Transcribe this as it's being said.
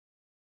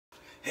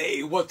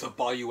Hey, what's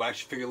up all you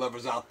action figure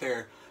lovers out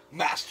there?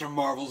 Master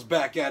Marvel's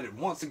back at it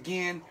once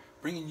again,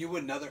 bringing you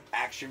another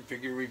action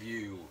figure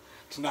review.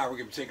 Tonight we're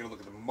going to be taking a look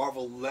at the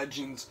Marvel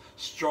Legends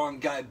Strong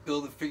Guy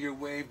Build-A-Figure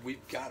wave.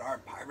 We've got our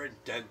Pirate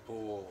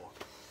Deadpool.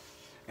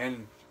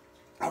 And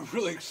I'm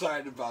really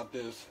excited about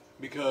this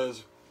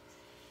because,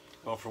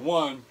 well, for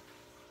one,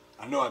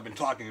 I know I've been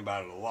talking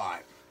about it a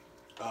lot.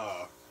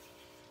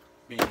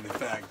 Being the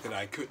fact that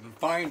I couldn't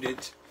find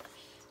it.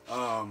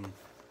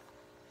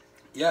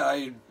 Yeah,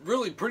 I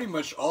really pretty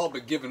much all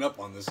but given up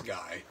on this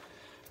guy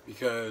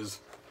because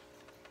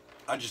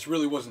I just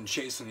really wasn't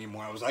chasing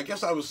anymore. I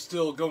guess I was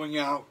still going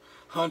out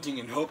hunting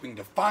and hoping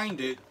to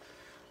find it,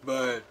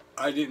 but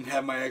I didn't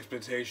have my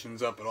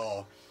expectations up at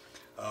all.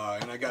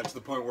 And I got to the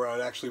point where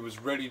I actually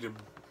was ready to,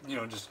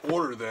 just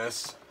order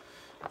this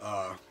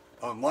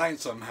online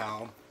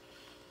somehow.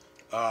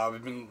 I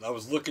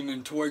was looking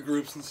in toy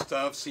groups and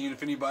stuff, seeing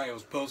if anybody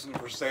was posting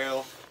it for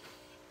sale,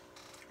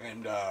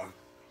 and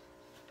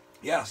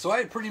yeah, so I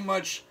had pretty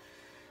much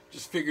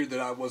just figured that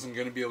I wasn't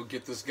going to be able to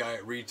get this guy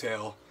at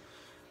retail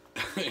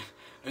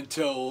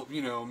until,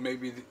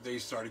 maybe they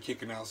started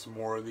kicking out some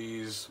more of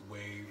these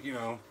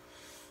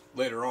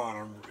later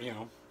on,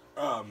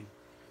 But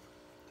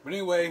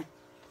anyway,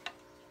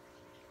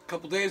 a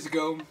couple days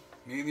ago,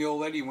 me and the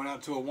old lady went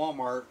out to a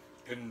Walmart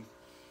in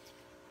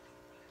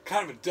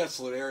kind of a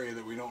desolate area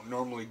that we don't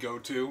normally go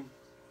to,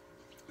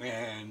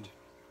 and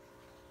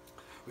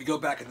we go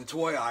back in the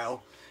toy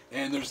aisle,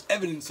 and there's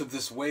evidence of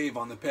this wave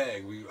on the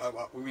peg. We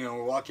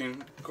walk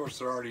in. Of course,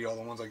 they're already all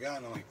the ones I got,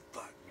 and I'm like,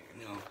 fuck,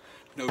 man,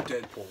 no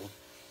Deadpool.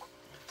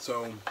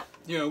 So,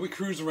 we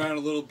cruise around a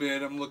little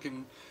bit. I'm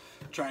looking,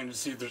 trying to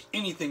see if there's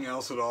anything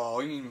else at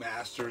all, any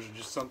masters, or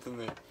just something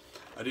that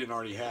I didn't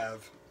already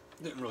have.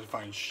 Didn't really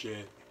find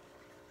shit.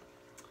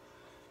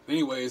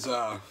 Anyways,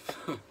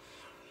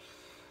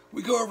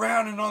 we go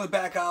around and on the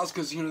back aisles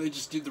because they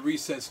just did the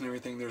resets and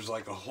everything. There's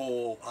like a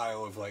whole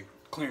aisle of like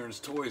clearance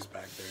toys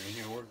back there.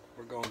 And,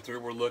 we're going through,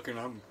 we're looking,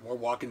 we're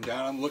walking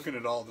down, I'm looking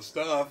at all the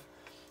stuff,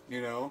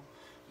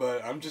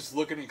 but I'm just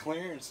looking at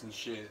clearance and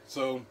shit.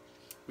 So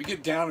we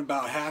get down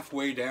about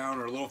halfway down,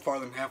 or a little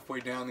farther than halfway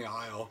down the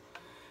aisle,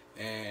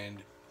 and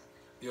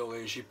the old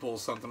lady, she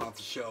pulls something off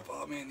the shelf.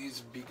 Oh man,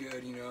 these would be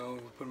good,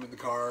 put them in the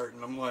cart,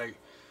 and I'm like,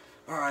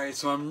 alright,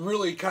 so I'm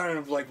really kind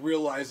of like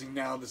realizing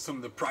now that some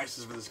of the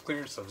prices for this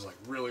clearance stuff is like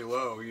really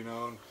low,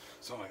 and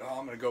so I'm like, oh,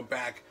 I'm gonna go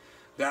back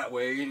that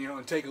way,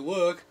 and take a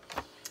look.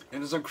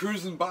 And as I'm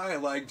cruising by,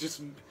 like,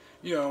 just,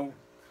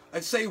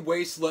 I'd say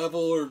waist level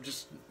or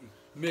just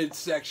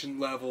midsection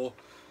level,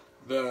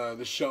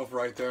 the shelf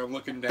right there, I'm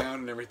looking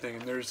down and everything,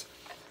 and there's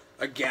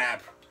a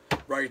gap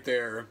right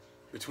there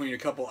between a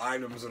couple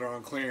items that are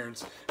on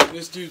clearance. And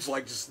this dude's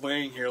like just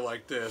laying here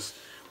like this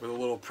with a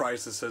little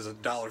price that says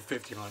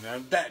 $1.50 on it.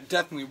 And that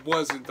definitely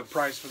wasn't the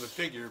price for the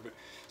figure, but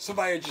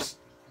somebody had just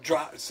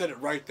said it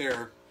right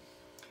there.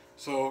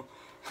 So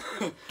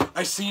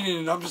I seen it,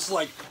 and I'm just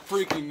like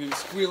freaking and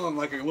squealing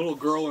like a little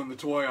girl in the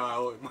toy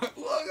aisle.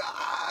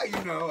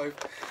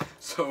 Look,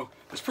 so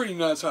it's pretty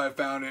nuts how I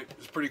found it.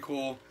 It's pretty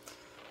cool.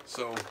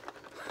 So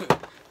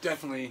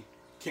definitely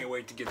can't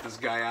wait to get this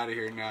guy out of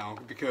here now,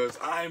 because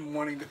I'm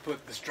wanting to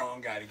put the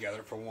Strong Guy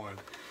together for one.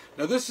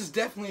 Now this is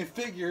definitely a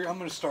figure. I'm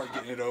gonna start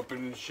getting it open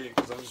and shit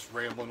because I'm just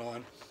rambling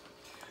on.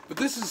 But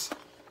this is,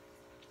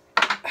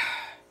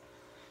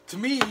 to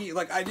me,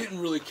 like, I didn't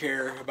really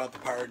care about the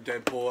Pirate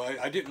Deadpool.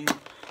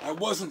 I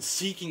wasn't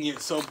seeking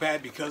it so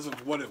bad because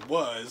of what it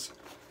was.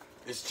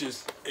 It's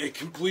just, it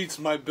completes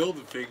my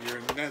Build-A-Figure,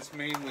 and that's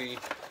mainly,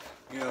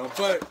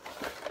 but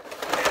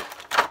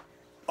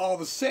all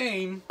the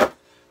same,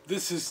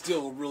 this is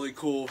still a really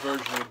cool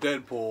version of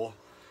Deadpool,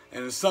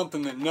 and it's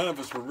something that none of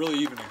us were really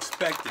even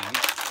expecting.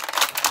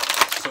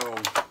 So,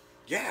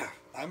 yeah,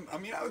 I'm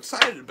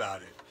excited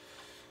about it.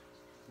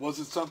 Was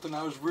it something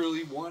I was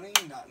really wanting?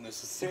 Not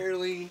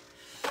necessarily.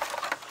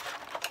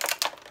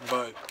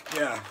 But,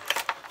 yeah.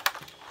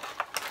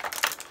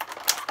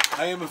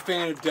 I am a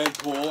fan of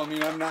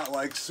Deadpool. I'm not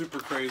like super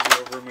crazy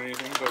over him or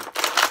anything, but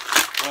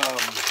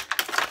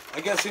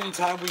I guess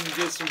anytime we can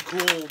get some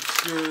cool,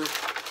 obscure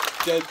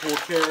Deadpool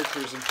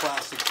characters in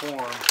plastic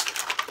form,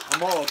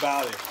 I'm all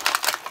about it.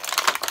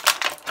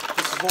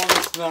 Just as long as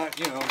it's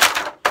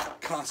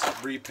not, constant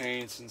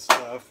repaints and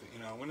stuff.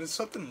 When it's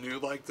something new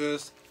like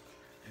this,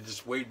 and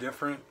just way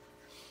different,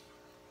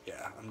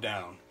 yeah, I'm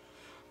down.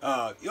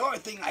 The only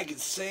thing I could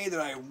say that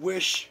I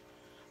wish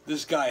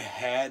this guy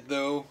had,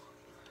 though,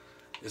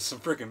 is some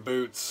freaking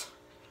boots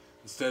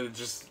instead of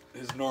just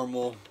his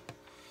normal.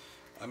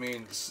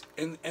 And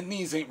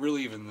these ain't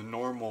really even the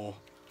normal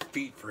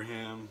feet for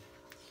him.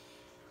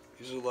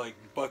 These are like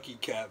Bucky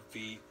Cap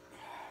feet.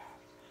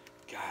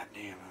 God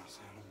damn, I was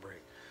having a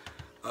break.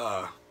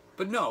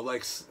 But no,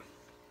 like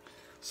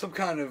some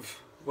kind of,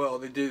 well,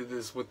 they did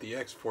this with the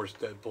X-Force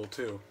Deadpool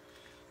too.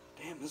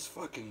 Damn, this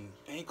fucking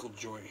ankle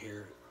joint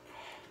here.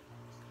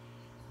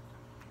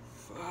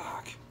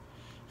 Fuck.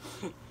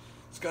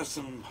 It's got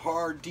some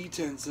hard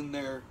detents in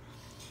there,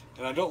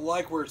 and I don't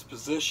like where it's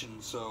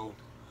positioned, so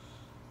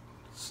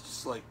it's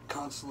just like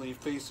constantly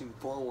facing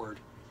forward.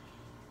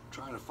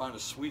 trying to find a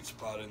sweet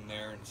spot in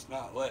there, and it's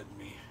not letting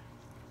me.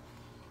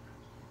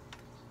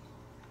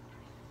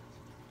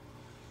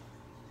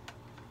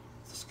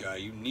 This guy,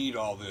 you need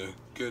all the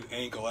good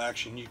ankle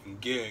action you can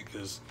get,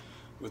 because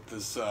with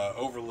this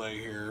overlay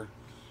here,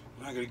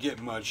 you're not going to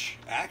get much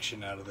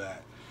action out of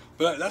that.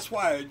 But that's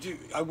why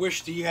I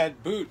wished he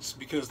had boots,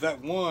 because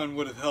that one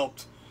would have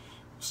helped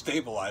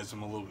stabilize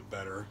him a little bit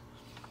better.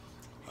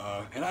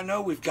 And I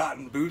know we've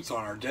gotten boots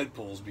on our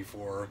Deadpools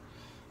before.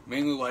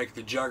 Mainly like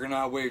the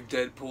Juggernaut Wave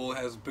Deadpool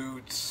has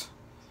boots.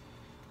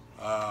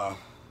 And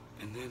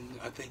then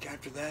I think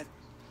after that,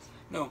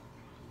 no,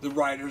 the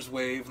Rider's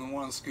Wave, the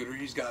one on Scooter,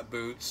 he's got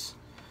boots.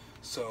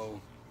 So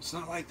it's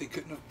not like they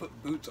couldn't have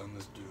put boots on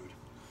this dude.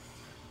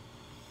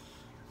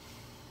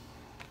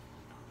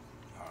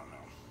 I don't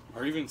know.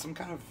 Or even some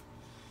kind of,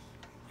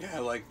 yeah,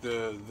 like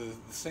the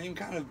same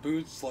kind of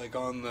boots like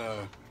on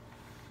the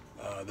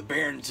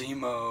Baron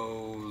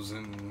Zemos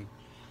and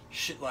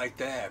shit like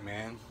that,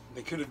 man.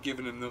 They could have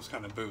given him those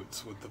kind of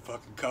boots with the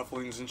fucking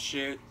cufflinks and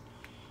shit.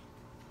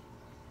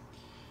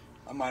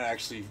 I might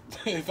actually,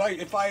 if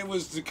I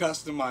was to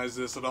customize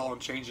this at all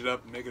and change it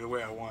up and make it the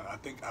way I want, I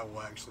think I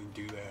will actually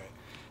do that.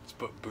 Just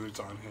put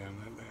boots on him.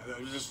 That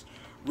would just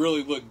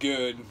really look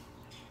good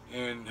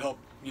and help,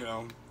 you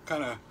know,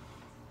 kind of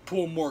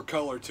pull more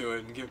color to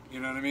it and give, you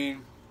know what I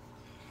mean?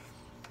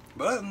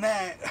 But other than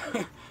that,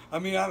 I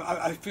mean,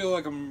 I feel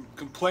like I'm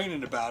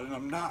complaining about it.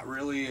 I'm not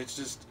really. It's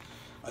just,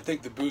 I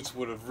think the boots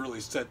would have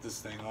really set this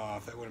thing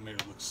off. That would have made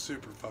it look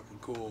super fucking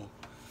cool.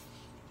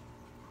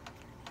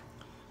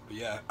 But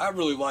yeah, I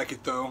really like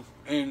it though.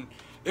 And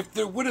if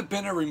there would have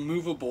been a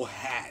removable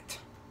hat,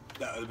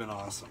 that would have been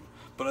awesome.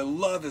 But I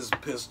love his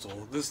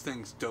pistol. This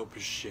thing's dope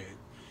as shit.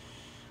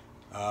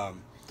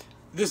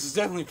 This is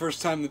definitely the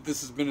first time that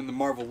this has been in the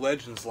Marvel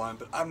Legends line,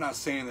 but I'm not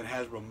saying that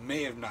Hasbro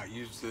may have not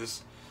used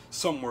this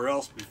somewhere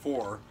else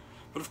before.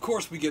 But of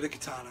course we get a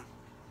katana.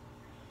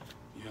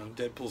 You know,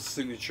 Deadpool's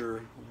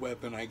signature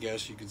weapon, I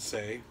guess you could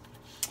say.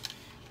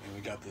 And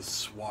we got this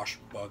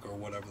swashbuck or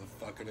whatever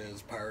the fuck it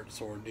is, pirate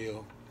sword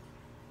deal.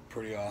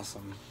 Pretty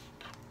awesome.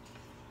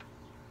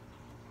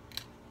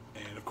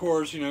 And of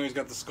course, you know, he's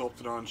got the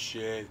sculpted on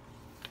shit.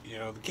 You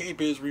know, the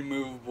cape is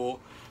removable,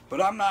 but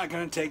I'm not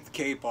going to take the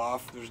cape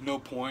off. There's no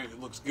point.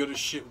 It looks good as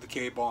shit with the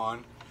cape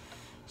on.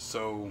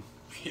 So,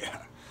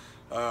 yeah.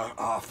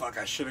 Oh, fuck,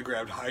 I should have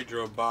grabbed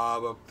Hydro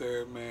Bob up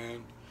there,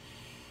 man.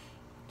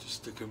 Just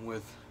sticking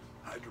with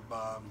Hydro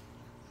Bob.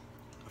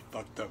 I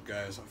fucked up,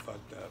 guys. I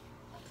fucked up.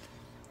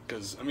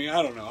 Because, I mean,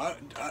 I don't know.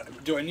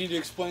 Do I need to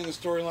explain the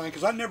storyline?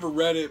 Because I never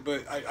read it,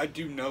 but I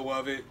do know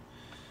of it.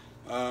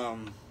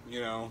 You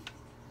know,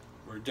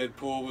 where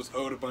Deadpool was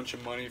owed a bunch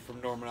of money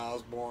from Norman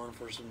Osborn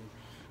for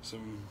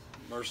some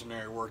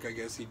mercenary work, I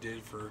guess he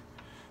did for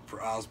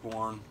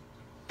Osborn.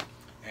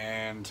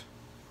 And,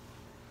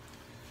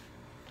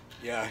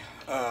 yeah,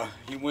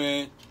 he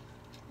went,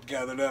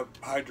 gathered up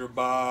Hydra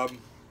Bob,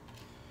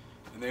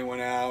 and they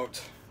went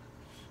out,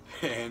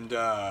 and,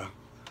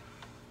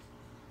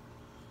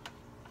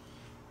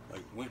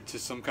 like went to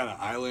some kind of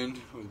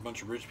island with a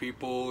bunch of rich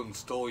people and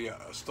stole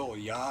a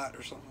yacht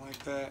or something like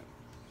that.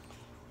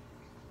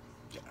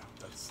 Yeah,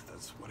 that's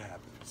what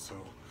happened. So,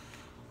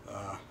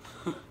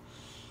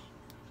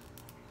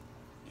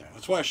 yeah,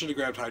 that's why I should have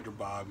grabbed Hydra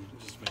Bob.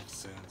 It just makes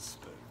sense,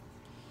 but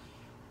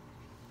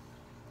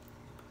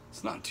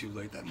it's not too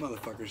late. That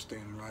motherfucker's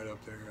standing right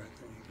up there, I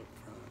think, up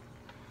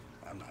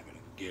front. I'm not gonna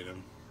get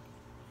him.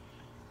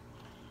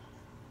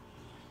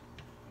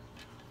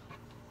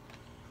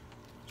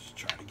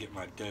 Trying to get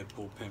my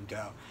Deadpool pimped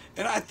out,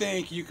 and I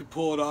think you could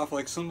pull it off.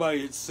 Like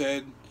somebody had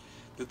said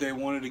that they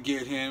wanted to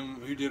get him,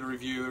 who did a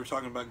review, they were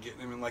talking about getting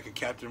him in like a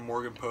Captain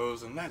Morgan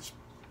pose, and that's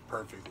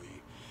perfectly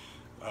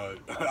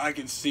I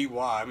can see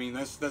why. I mean,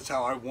 that's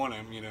how I want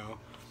him, you know.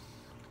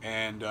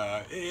 And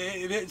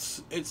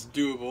it's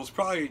doable. It's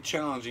probably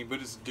challenging,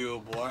 but it's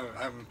doable.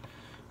 I'm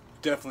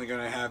definitely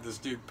gonna have this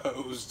dude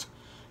posed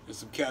in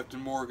some Captain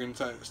Morgan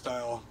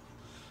style.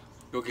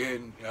 Go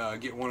ahead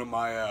and get one of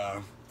my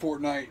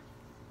Fortnite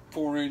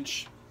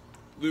 4-inch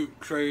loot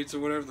crates or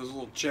whatever, those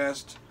little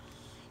chests.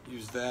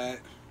 Use that.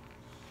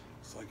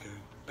 It's like a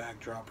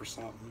backdrop or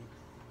something.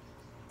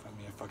 Find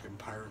me a fucking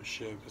pirate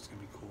ship. It's gonna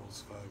be cool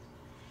as fuck.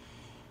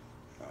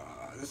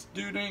 This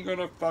dude ain't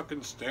gonna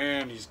fucking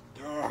stand. He's.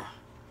 So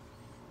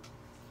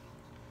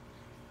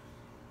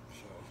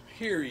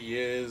here he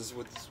is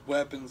with his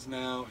weapons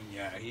now, and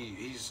yeah,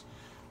 he's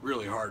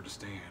really hard to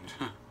stand.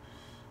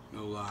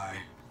 No lie.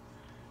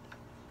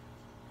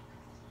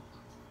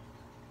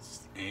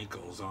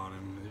 Ankles on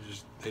him,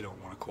 they don't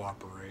want to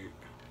cooperate.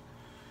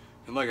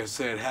 And like I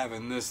said,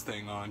 having this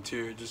thing on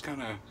too, it just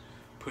kind of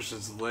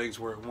pushes the legs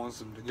where it wants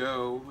them to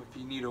go. If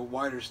you need a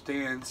wider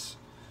stance,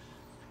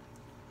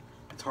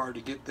 it's hard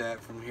to get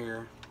that from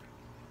here.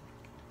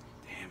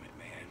 Damn it,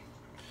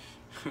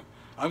 man.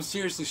 I'm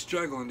seriously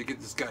struggling to get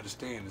this guy to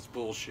stand. It's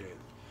bullshit.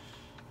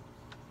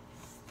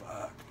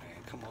 Fuck,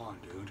 man, come on,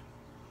 dude.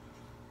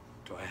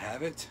 Do I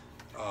have it?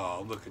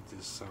 Oh, look at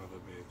this son of a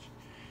bitch.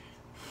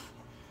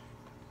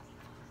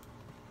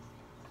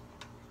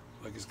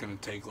 Like it's gonna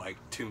take like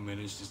 2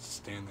 minutes just to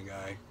stand the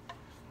guy.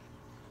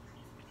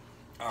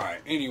 Alright,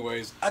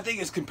 anyways, I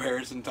think it's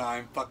comparison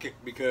time. Fuck it,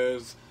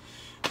 because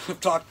I've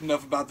talked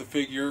enough about the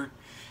figure.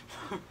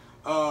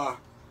 I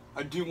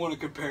do want to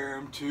compare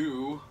him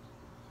to,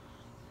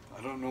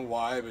 I don't know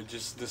why, but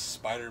just this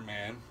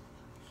Spider-Man.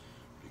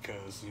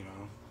 Because, you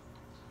know,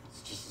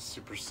 it's just a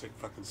super sick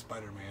fucking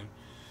Spider-Man.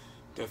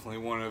 Definitely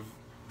one of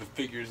the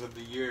figures of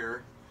the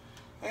year.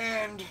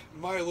 And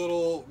my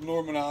little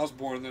Norman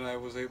Osborn that I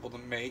was able to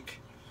make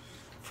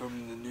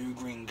from the new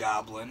Green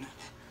Goblin.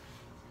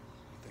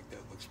 I think that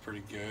looks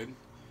pretty good.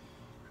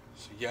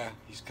 So yeah,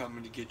 he's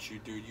coming to get you,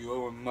 dude. You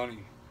owe him money.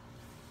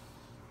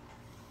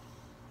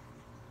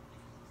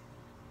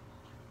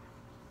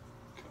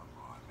 Come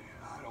on, man.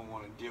 I don't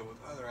want to deal with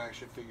other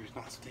action figures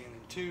not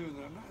standing too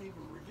that I'm not even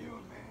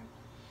reviewing, man.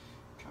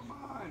 Come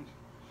on.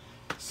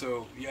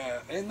 So yeah,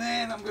 and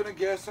then I'm gonna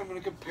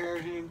compare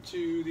him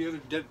to the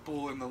other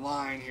Deadpool in the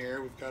line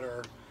here. We've got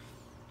our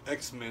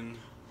X-Men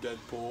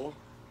Deadpool.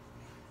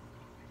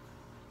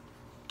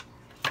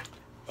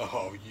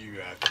 Oh,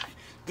 you have to be.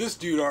 This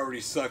dude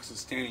already sucks at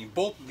standing.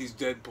 Both of these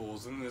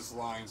Deadpools in this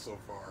line so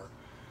far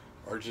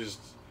are just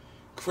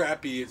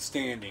crappy at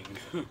standing.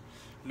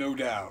 No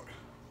doubt.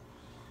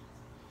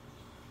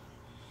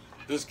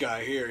 This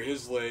guy here,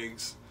 his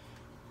legs,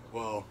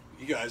 well,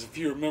 you guys, if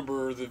you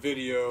remember the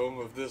video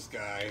of this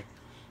guy,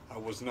 I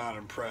was not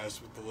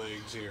impressed with the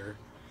legs here.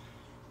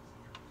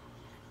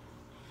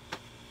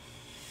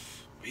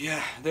 But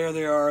yeah, there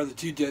they are, the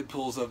two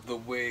Deadpools of the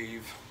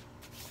wave.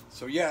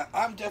 So yeah,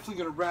 I'm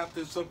definitely going to wrap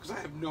this up because I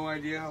have no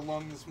idea how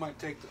long this might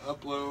take to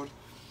upload.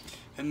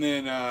 And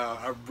then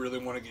I really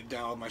want to get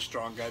down with my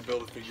Strong Guy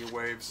Build-A-Figure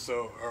wave,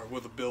 so, or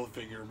with a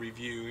Build-A-Figure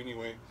review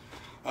anyway.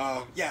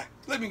 Yeah,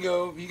 let me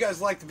go. If you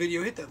guys liked the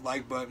video, hit that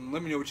like button.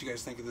 Let me know what you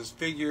guys think of this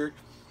figure.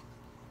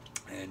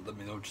 And let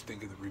me know what you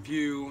think of the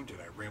review. Did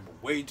I ramble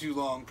way too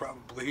long?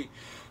 Probably.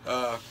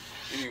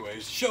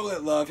 Anyways, show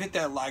that love, hit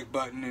that like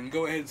button, and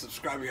go ahead and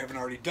subscribe if you haven't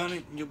already done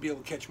it, and you'll be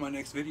able to catch my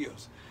next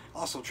videos.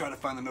 Also, try to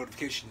find the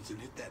notifications and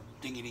hit that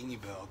dingy-dingy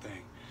bell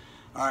thing.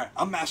 Alright,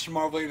 I'm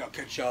MasterMarvel80. I'll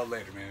catch y'all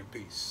later, man.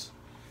 Peace.